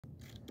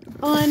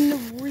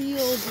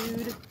Unreal,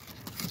 dude.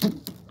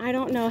 I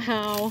don't know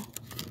how.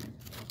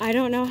 I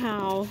don't know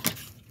how.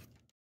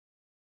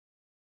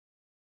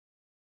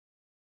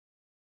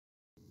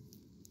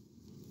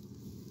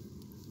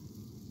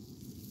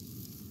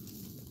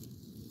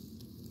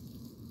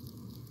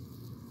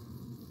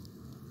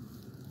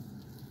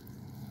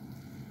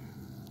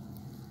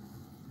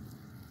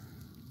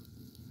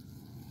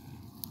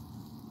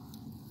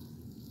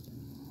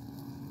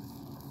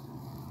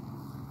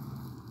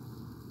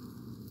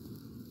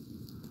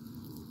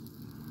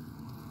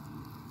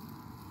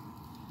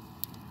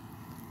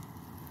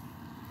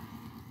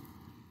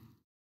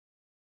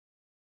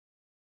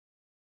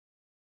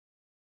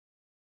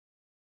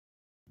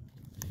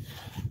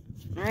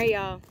 All right,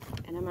 y'all,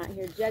 and I'm out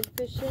here jug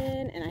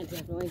fishing, and I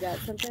definitely got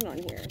something on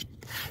here.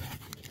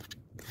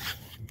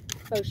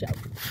 Faux show.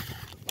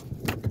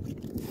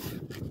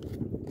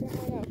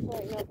 Definitely not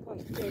quite no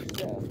punk fish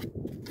though.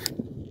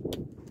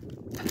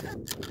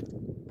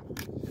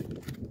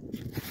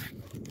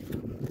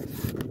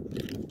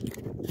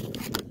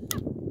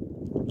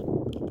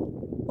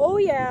 Oh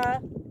yeah.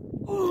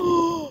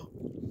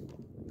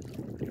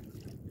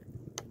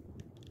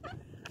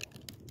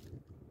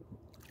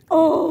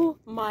 Oh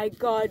my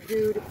god,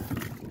 dude.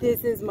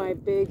 This is my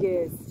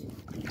biggest.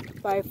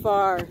 By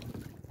far.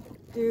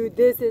 Dude,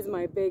 this is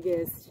my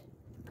biggest.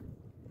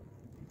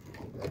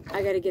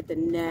 I gotta get the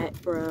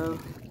net, bro.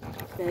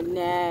 The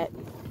net.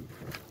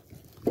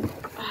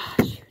 Ah,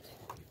 shoot.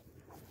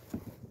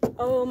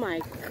 Oh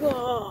my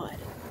god.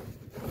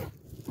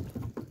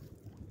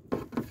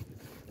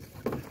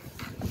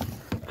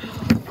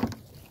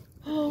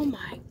 Oh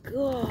my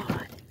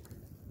god.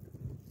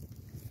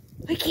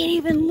 I can't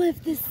even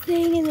lift this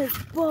thing in this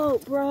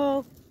boat,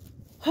 bro.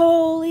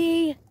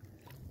 Holy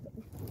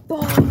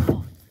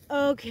balls.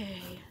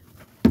 Okay.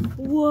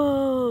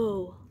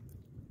 Whoa.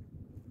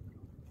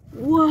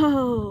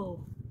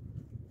 Whoa.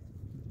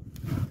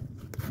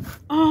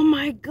 Oh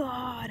my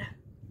god.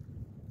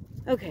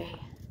 Okay.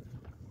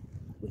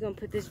 We're gonna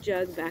put this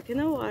jug back in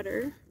the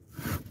water.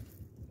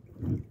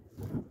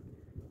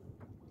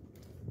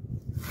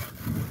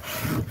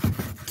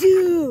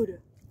 Dude.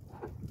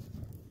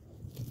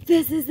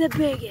 This is the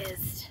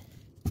biggest.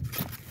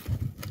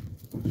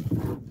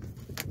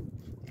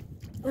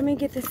 Let me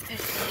get this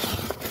fish.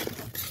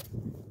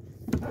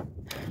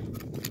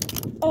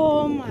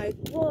 Oh my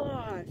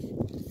gosh.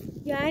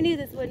 Yeah, I knew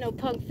this wasn't no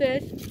punk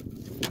fish.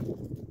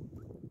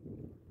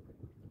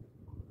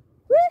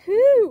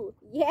 Woohoo!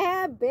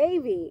 Yeah,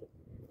 baby.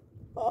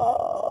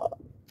 Oh.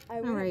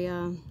 Alright,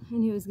 y'all. I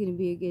knew it was going to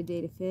be a good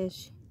day to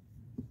fish.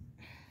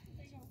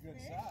 Good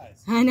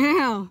size. I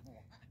know.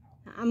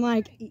 I'm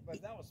like...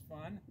 But that was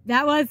fun.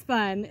 That was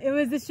fun. It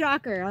was a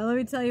shocker. Let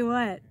me tell you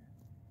what.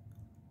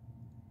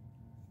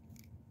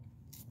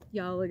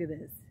 Y'all, look at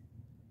this.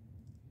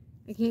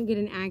 I can't get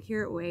an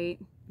accurate weight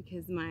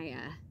because my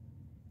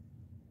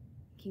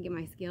can't get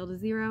my scale to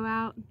zero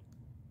out.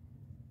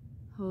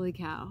 Holy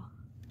cow.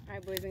 All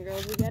right, boys and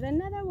girls, we got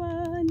another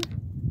one.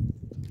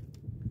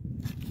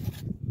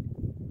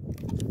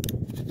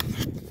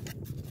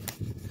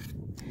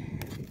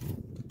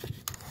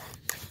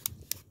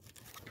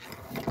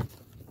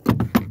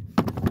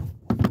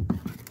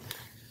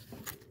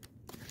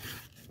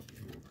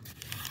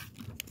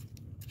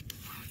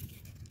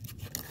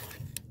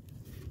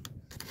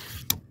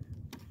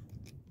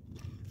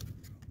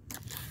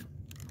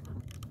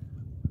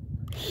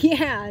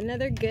 Yeah,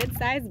 another good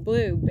sized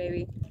blue,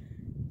 baby.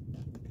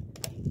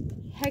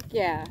 Heck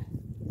yeah.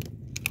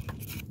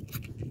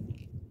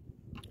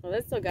 Well,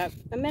 this still got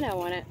a minnow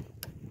on it.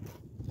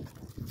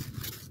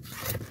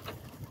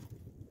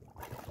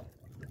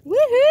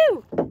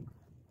 Woohoo!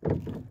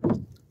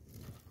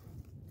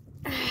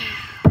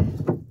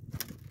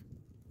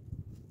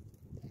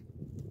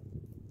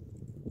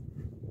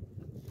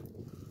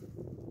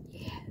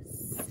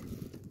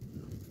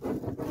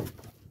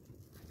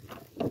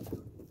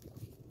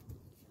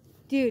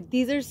 Dude,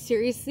 these are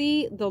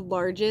seriously the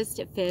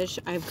largest fish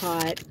I've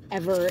caught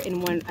ever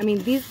in one. I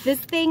mean, this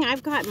thing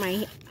I've got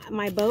in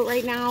my boat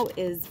right now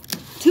is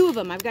two of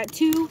them. I've got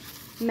two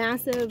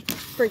massive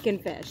freaking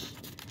fish.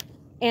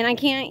 And I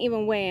can't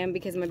even weigh them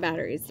because my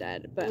battery's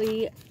dead. But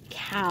holy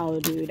cow,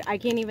 dude. I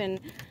can't even,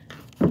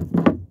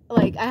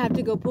 like, I have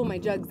to go pull my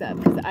jugs up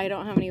because I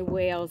don't have any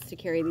way else to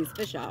carry these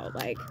fish out.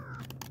 Like,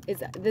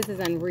 this is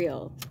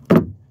unreal.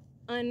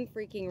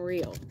 Unfreaking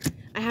real.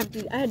 I had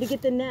to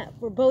get the net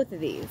for both of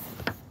these.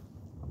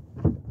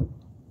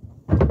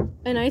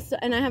 And I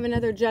have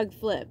another jug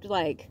flipped,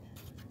 like.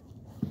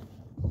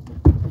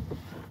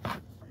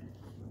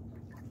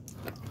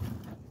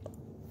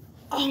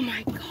 Oh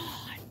my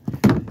god.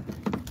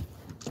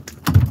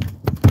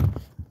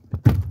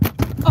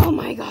 Oh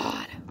my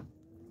god.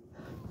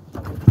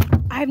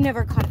 I've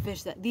never caught a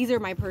fish that, these are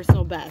my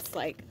personal best,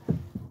 like.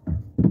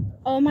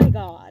 Oh my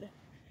god.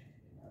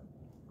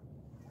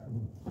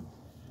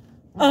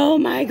 Oh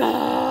my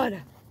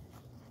god.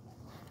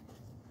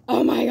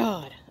 Oh my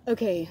god.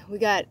 Okay,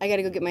 I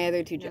gotta go get my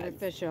other two jugs.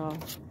 Fish, y'all.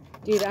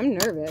 Dude, I'm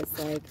nervous.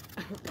 Like,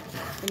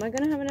 am I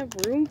gonna have enough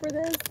room for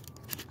this?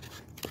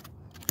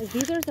 Like,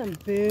 these are some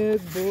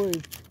big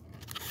boys.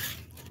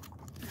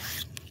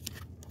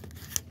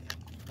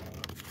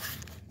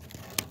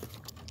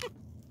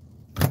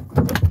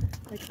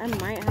 Like, I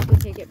might have to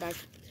take it back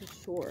to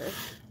shore.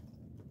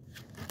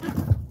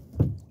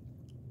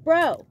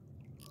 Bro!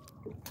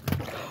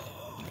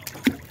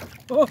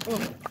 Oh.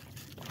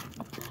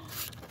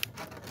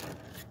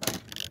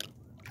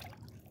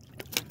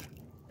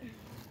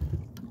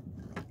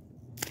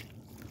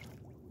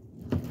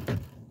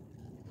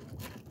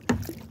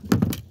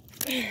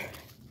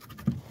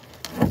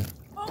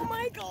 Oh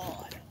my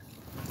God.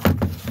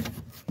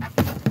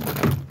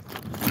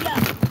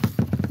 Yeah.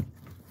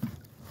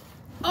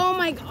 Oh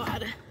my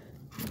God.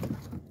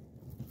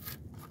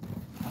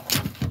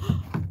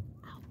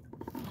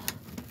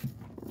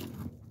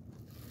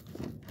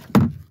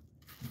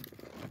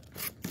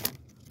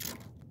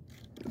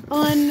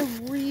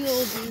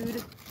 Unreal,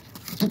 dude.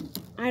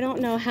 I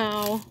don't know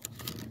how.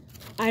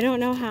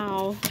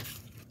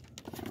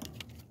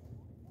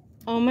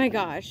 Oh my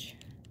gosh.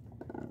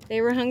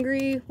 They were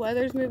hungry.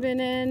 Weather's moving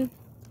in.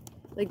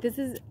 Like, this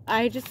is,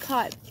 I just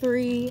caught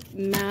 3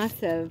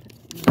 massive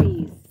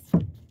beasts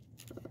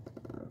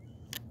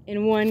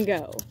in one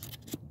go.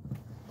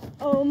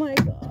 Oh my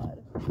God.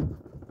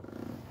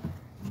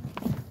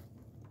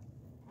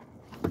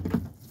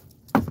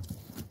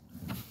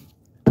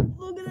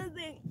 Look at that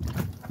thing.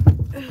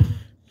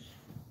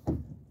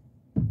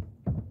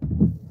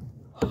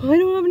 I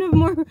don't have enough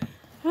more. I don't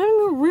have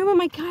more room on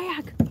my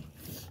kayak.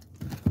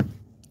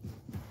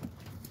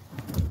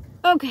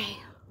 Okay.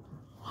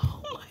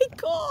 Oh my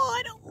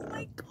God. Oh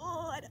my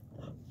God.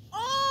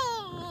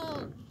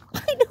 Oh,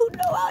 I don't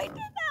know how I did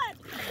that.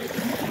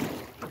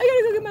 I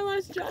gotta go get my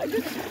last jug.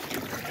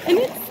 And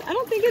I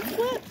don't think it's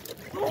flipped.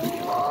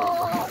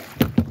 Oh.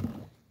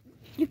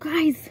 You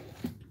guys,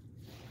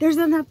 there's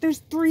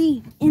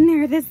 3 in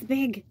there this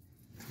big.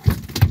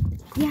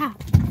 Yeah.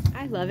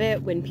 I love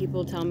it when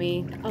people tell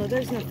me, oh,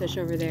 there's no fish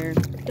over there.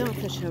 Don't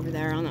fish over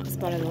there on that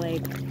spot of the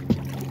lake.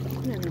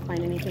 You're not gonna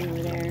find anything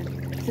over there.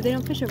 So they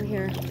don't fish over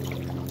here.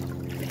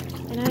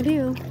 And I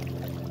do.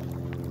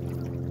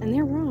 And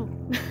they're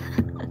wrong.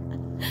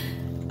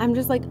 I'm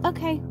just like,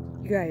 okay.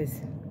 You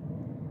guys,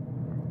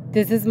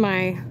 this is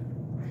my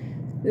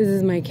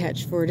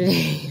catch for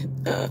today.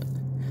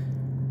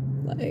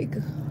 Like,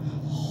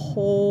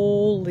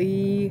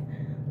 holy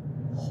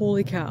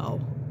cow.